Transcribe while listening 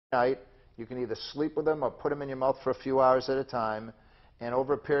night. You can either sleep with them or put them in your mouth for a few hours at a time, and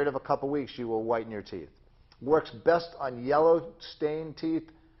over a period of a couple weeks, you will whiten your teeth. Works best on yellow stained teeth.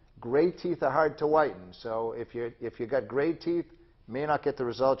 Gray teeth are hard to whiten, so if you got gray teeth, you may not get the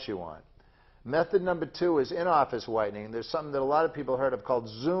results you want. Method number 2 is in-office whitening. There's something that a lot of people heard of called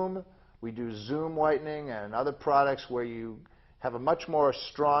Zoom. We do Zoom whitening and other products where you have a much more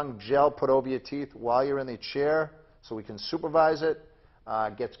strong gel put over your teeth while you're in the chair, so we can supervise it.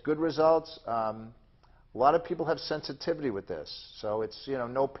 Gets good results. A lot of people have sensitivity with this, so it's, you know,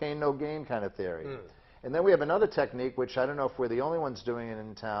 no pain, no gain kind of theory. And then we have another technique, which I don't know if we're the only ones doing it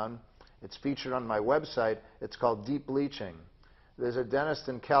in town. It's featured on my website. It's called deep bleaching. There's a dentist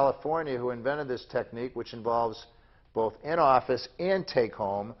in California who invented this technique, which involves both in-office and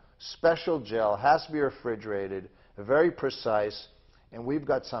take-home. Special gel, has to be refrigerated, very precise, and we've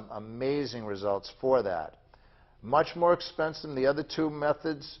got some amazing results for that. Much more expensive than the other 2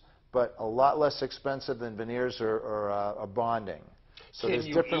 methods, but a lot less expensive than veneers or bonding. So there's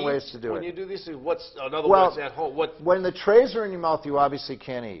different ways to do it. When you do this, what's another words at home? When the trays are in your mouth, you obviously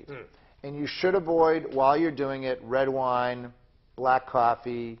can't eat. And you should avoid, while you're doing it, red wine, black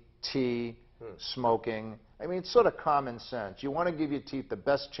coffee, tea, smoking. I mean, it's sort of common sense. You want to give your teeth the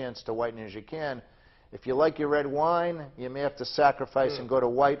best chance to whiten as you can. If you like your red wine, you may have to sacrifice and go to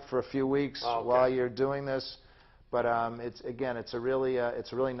white for a few weeks while you're doing this. But it's a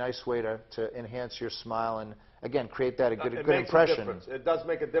really nice way to enhance your smile and, again, create that good impression. It does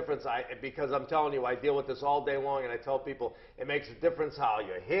make a difference, because I'm telling you, I deal with this all day long, and I tell people it makes a difference how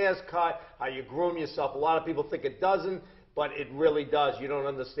your hair's cut, how you groom yourself. A lot of people think it doesn't, but it really does. You don't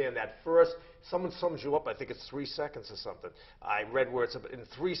understand that. First, someone sums you up, I think it's 3 seconds or something. I read where it's in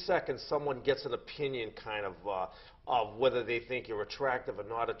 3 seconds, someone gets an opinion kind of whether they think you're attractive or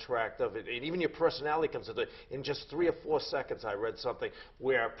not attractive. And even your personality comes into it. In just 3 or 4 seconds, I read something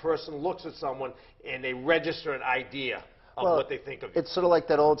where a person looks at someone and they register an idea of what they think of you. It's sort of like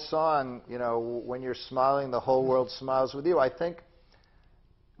that old song, you know, when you're smiling, the whole world smiles with you. I think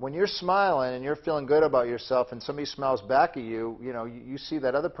when you're smiling and you're feeling good about yourself and somebody smiles back at you, you know, you see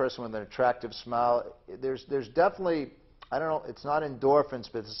that other person with an attractive smile. There's definitely, I don't know, it's not endorphins,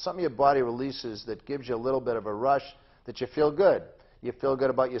 but it's something your body releases that gives you a little bit of a rush that you feel good. You feel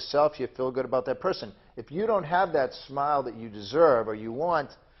good about yourself. You feel good about that person. If you don't have that smile that you deserve or you want,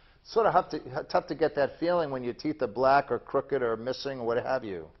 it's sort of tough to get that feeling when your teeth are black or crooked or missing or what have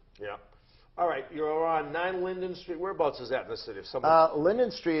you. Yeah. All right, you're on 9 Linden Street. Whereabouts is that in the city?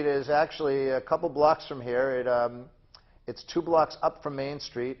 Linden Street is actually a couple blocks from here. It's 2 blocks up from Main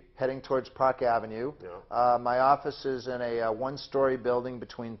Street, heading towards Park Avenue. Yeah. My office is in a 1-story building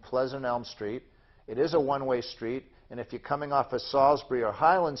between Pleasant and Elm Street. It is a one-way street, and if you're coming off of Salisbury or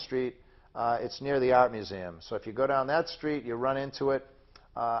Highland Street, it's near the Art Museum. So if you go down that street, you run into it.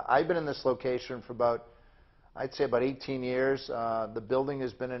 I've been in this location for about, I'd say about 18 years. The building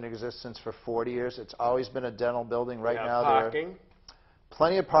has been in existence for 40 years. It's always been a dental building. Right now, parking?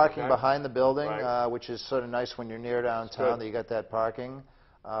 Plenty of parking behind the building, which is sort of nice when you're near downtown that you got that parking.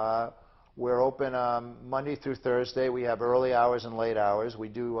 We're open Monday through Thursday. We have early hours and late hours. We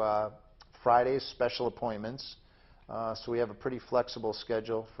do Fridays special appointments. So we have a pretty flexible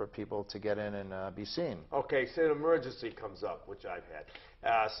schedule for people to get in and be seen. Okay, say an emergency comes up, which I've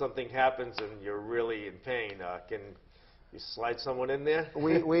had. Something happens and you're really in pain. Can you slide someone in there?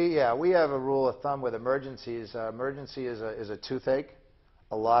 We have a rule of thumb with emergencies. Emergency is a toothache,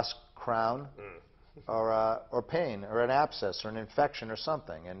 a lost crown, or pain, or an abscess, or an infection, or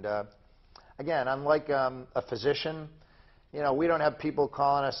something. And again, unlike a physician, you know, we don't have people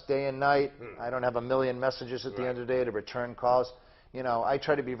calling us day and night. I don't have a million messages at the end of the day to return calls. You know, I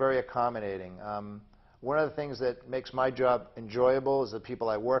try to be very accommodating. One of the things that makes my job enjoyable is the people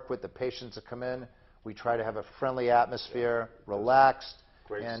I work with, the patients that come in. We try to have a friendly atmosphere, relaxed,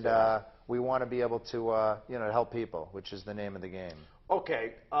 and we want to be able to, you know, help people, which is the name of the game.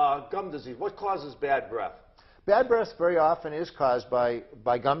 Okay, gum disease. What causes bad breath? Bad breath very often is caused by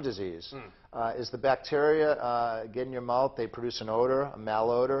gum disease. Is the bacteria get in your mouth, they produce an odor, a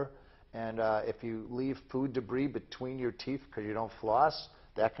malodor, and if you leave food debris between your teeth because you don't floss,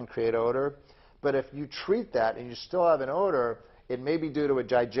 that can create odor. But if you treat that and you still have an odor, it may be due to a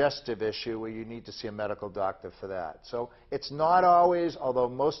digestive issue where you need to see a medical doctor for that. So it's not always, although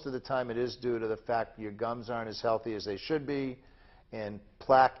most of the time it is due to the fact that your gums aren't as healthy as they should be, and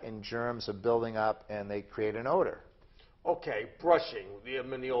plaque and germs are building up and they create an odor. Okay, brushing.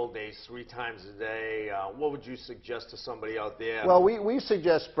 In the old days, 3 times a day. What would you suggest to somebody out there? Well, we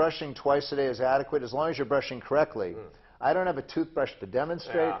suggest brushing twice a day is adequate as long as you're brushing correctly. I don't have a toothbrush to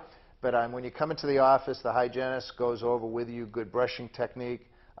demonstrate, but when you come into the office, the hygienist goes over with you good brushing technique.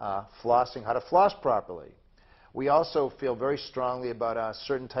 flossing, how to floss properly. We also feel very strongly about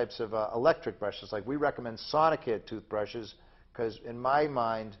certain types of electric brushes. Like we recommend Sonicare toothbrushes because in my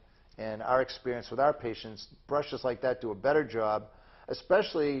mind and our experience with our patients, brushes like that do a better job,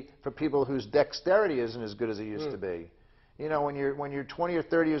 especially for people whose dexterity isn't as good as it used to be. You know, when you're 20 or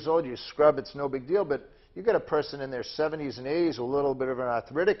 30 years old, you scrub, it's no big deal, but you get a person in their 70s and 80s with a little bit of an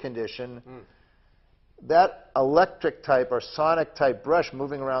arthritic condition, that electric type or sonic type brush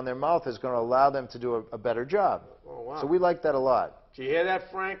moving around their mouth is going to allow them to do a better job. Oh, wow. So we like that a lot. Do you hear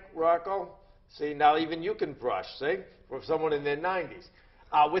that, Frank, Rocco? See, now even you can brush, see, from someone in their 90s.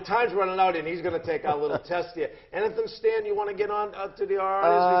 With time's running out, and he's going to take our little test here. Anything, Stan, you want to get on to the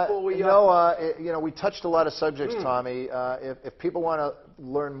audience before we... No, you know, we touched a lot of subjects, Tommy. If people want to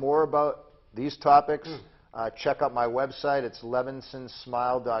learn more about these topics, check out my website. It's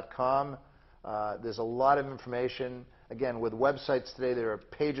levensonsmile.com. There's a lot of information. Again, with websites today, there are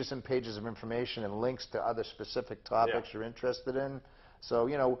pages and pages of information and links to other specific topics you're interested in. So,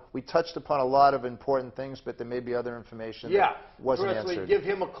 you know, we touched upon a lot of important things, but there may be other information that wasn't answered. Give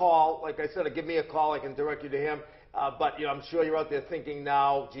him a call. Like I said, give me a call. I can direct you to him. But, you know, I'm sure you're out there thinking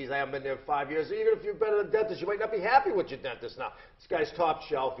now, geez, I haven't been there 5 years. Even if you've been at a dentist, you might not be happy with your dentist now. This guy's top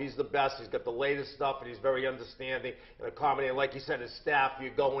shelf. He's the best. He's got the latest stuff, and he's very understanding and accommodating. Like you said, his staff,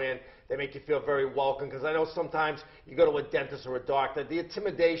 you go in, they make you feel very welcome. Because I know sometimes you go to a dentist or a doctor, the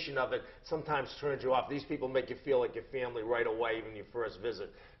intimidation of it sometimes turns you off. These people make you feel like your family right away, even your first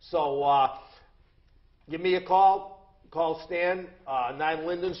visit. So give me a call. Call Stan, 9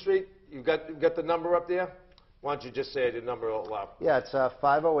 Linden Street. You've got the number up there? Why don't you just say the number out loud? Yeah, it's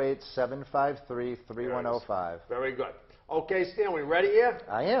 508-753-3105. Very good. Okay, Stan, we ready here?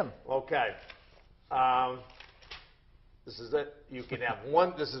 I am. Okay. This is it. You can have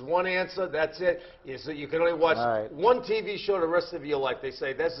one. This is one answer. That's it. So you can only watch one TV show the rest of your life. They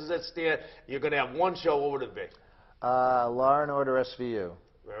say, this is it, Stan. You're going to have one show. What would it be? Law and Order SVU.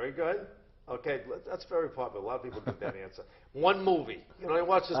 Very good. Okay, that's very popular. A lot of people get that answer. One movie. You can only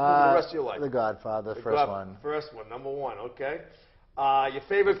watch this movie the rest of your life. The Godfather, first one. First one, number one, okay. Your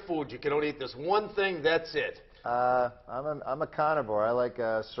favorite food. You can only eat this one thing, that's it. I'm a carnivore. I like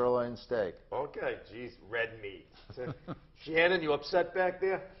sirloin steak. Okay, geez, red meat. Shannon, you upset back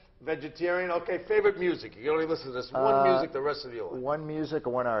there? Vegetarian? Okay, favorite music. You can only listen to this one music the rest of your life. One music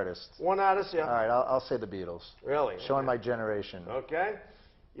or one artist? One artist, yeah. All right, I'll say the Beatles. Really? Showing my generation. Okay.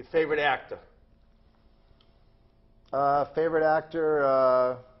 Your favorite actor? Favorite actor,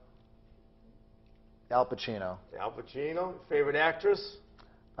 Al Pacino. Al Pacino. Favorite actress?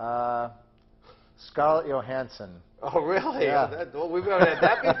 Scarlett Johansson. Oh, really? Yeah. Well, we've never had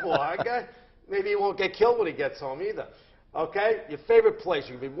that before, okay? Maybe he won't get killed when he gets home either. Okay? Your favorite place?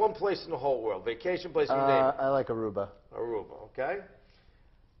 You can be one place in the whole world. Vacation place, you name it. I like Aruba. Aruba, okay?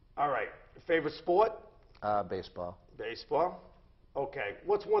 All right. Your favorite sport? Baseball. Baseball. Okay.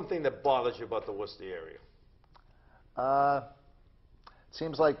 What's one thing that bothers you about the Worcester area? It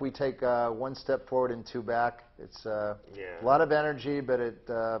seems like we take one step forward and 2 back. It's a lot of energy, but it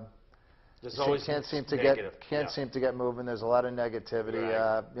can't seem to get moving. There's a lot of negativity.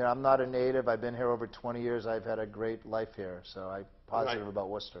 Right. You know, I'm not a native. I've been here over 20 years. I've had a great life here, so I'm positive about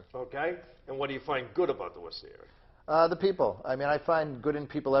Worcester. Okay. And what do you find good about the Worcester area? The people. I mean, I find good in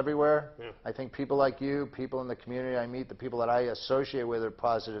people everywhere. Yeah. I think people like you, people in the community I meet, the people that I associate with are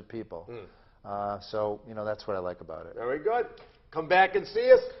positive people. So, you know, that's what I like about it. Very good. Come back and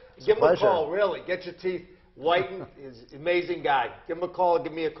see us. Give him a call, really. Get your teeth whitened. He's an amazing guy. Give him a call.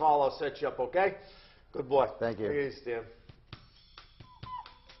 Give me a call. I'll set you up, okay? Good boy. Thank you. Take it easy, Stan.